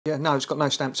Yeah, no, it's got no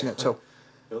stamps in it at all.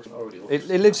 It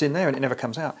lives in there and it never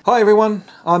comes out. Hi everyone,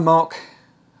 I'm Mark.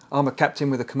 I'm a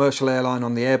captain with a commercial airline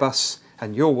on the Airbus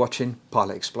and you're watching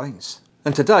Pilot Explains.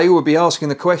 And today we'll be asking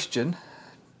the question,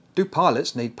 do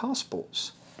pilots need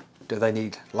passports? Do they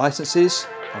need licenses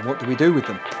and what do we do with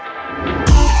them?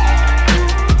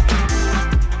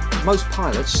 Most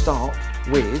pilots start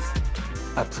with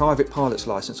a private pilot's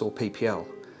license or PPL.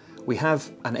 We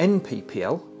have an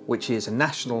NPPL, which is a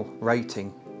national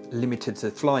rating limited to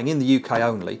flying in the UK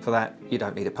only. For that you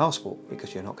don't need a passport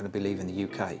because you're not going to be leaving the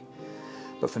UK.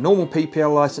 But for normal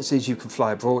PPL licenses you can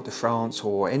fly abroad to France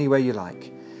or anywhere you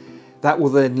like. That will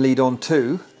then lead on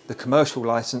to the commercial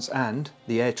license and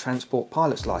the air transport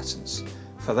pilot's license.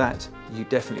 For that you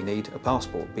definitely need a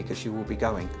passport because you will be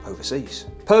going overseas.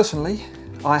 Personally,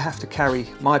 I have to carry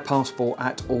my passport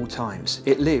at all times.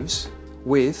 It lives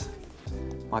with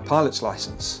my pilot's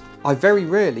license. I very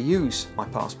rarely use my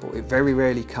passport, it very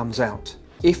rarely comes out.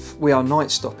 If we are night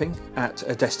stopping at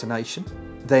a destination,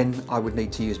 then I would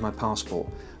need to use my passport.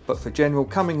 But for general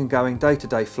coming and going,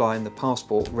 day-to-day flying, the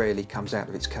passport rarely comes out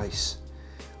of its case.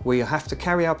 We have to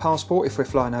carry our passport if we're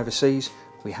flying overseas,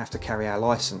 we have to carry our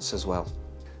license as well.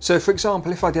 So for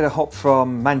example, if I did a hop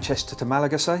from Manchester to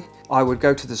Malaga, say, I would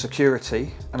go to the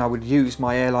security and I would use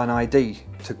my airline ID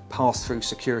to pass through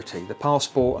security. The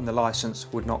passport and the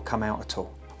license would not come out at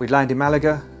all. We'd land in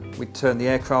Malaga, we'd turn the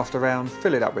aircraft around,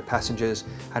 fill it up with passengers,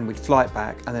 and we'd fly it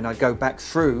back, and then I'd go back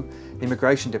through the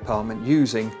immigration department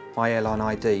using my airline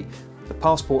ID. The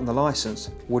passport and the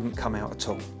license wouldn't come out at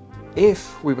all.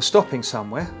 If we were stopping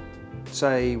somewhere,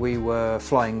 say we were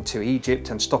flying to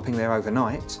Egypt and stopping there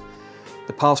overnight,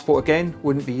 the passport again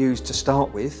wouldn't be used to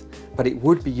start with, but it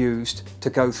would be used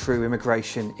to go through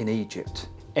immigration in Egypt.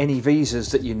 Any visas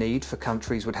that you need for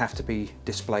countries would have to be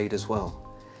displayed as well.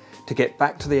 To get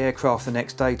back to the aircraft the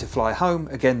next day to fly home,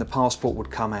 again the passport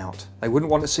would come out. They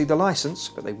wouldn't want to see the license,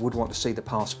 but they would want to see the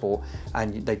passport,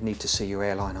 and they'd need to see your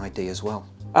airline ID as well.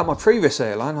 At my previous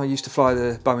airline I used to fly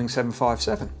the Boeing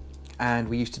 757 and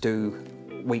we used to do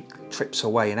week trips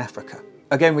away in Africa.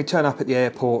 Again, we'd turn up at the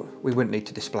airport, we wouldn't need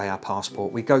to display our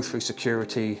passport. We'd go through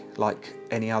security like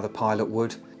any other pilot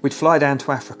would. We'd fly down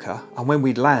to Africa, and when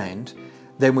we'd land,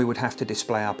 then we would have to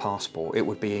display our passport. It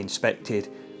would be inspected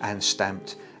and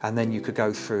stamped, and then you could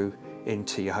go through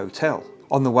into your hotel.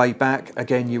 On the way back,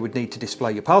 again, you would need to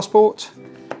display your passport.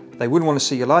 They wouldn't want to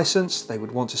see your license, they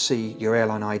would want to see your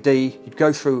airline ID. You'd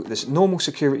go through this normal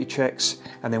security checks,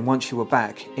 and then once you were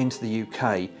back into the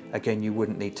UK, again, you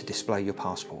wouldn't need to display your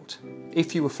passport.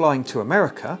 If you were flying to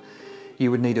America, you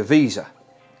would need a visa,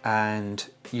 and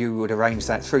you would arrange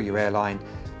that through your airline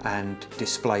and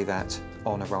display that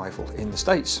on arrival in the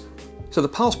States. So the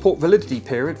passport validity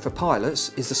period for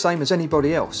pilots is the same as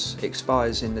anybody else. It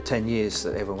expires in the 10 years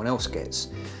that everyone else gets.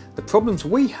 The problems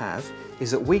we have is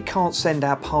that we can't send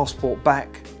our passport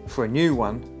back for a new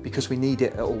one because we need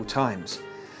it at all times.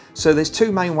 So there's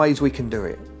two main ways we can do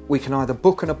it. We can either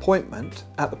book an appointment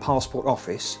at the passport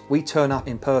office, we turn up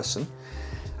in person,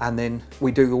 and then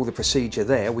we do all the procedure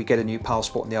there. We get a new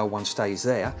passport and the old one stays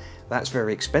there. That's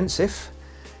very expensive.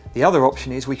 The other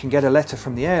option is we can get a letter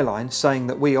from the airline saying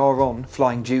that we are on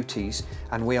flying duties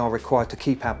and we are required to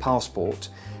keep our passport,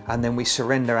 and then we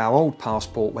surrender our old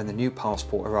passport when the new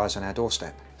passport arrives on our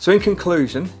doorstep. So in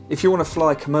conclusion, if you want to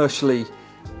fly commercially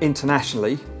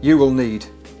internationally, you will need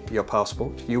your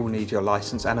passport, you will need your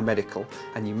license and a medical,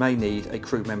 and you may need a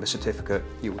crew member certificate.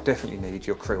 You will definitely need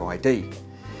your crew ID.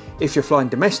 If you're flying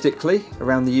domestically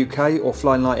around the UK or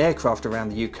flying light aircraft around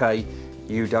the UK,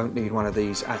 you don't need one of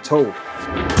these at all.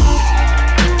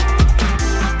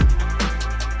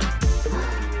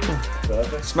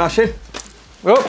 Smashing.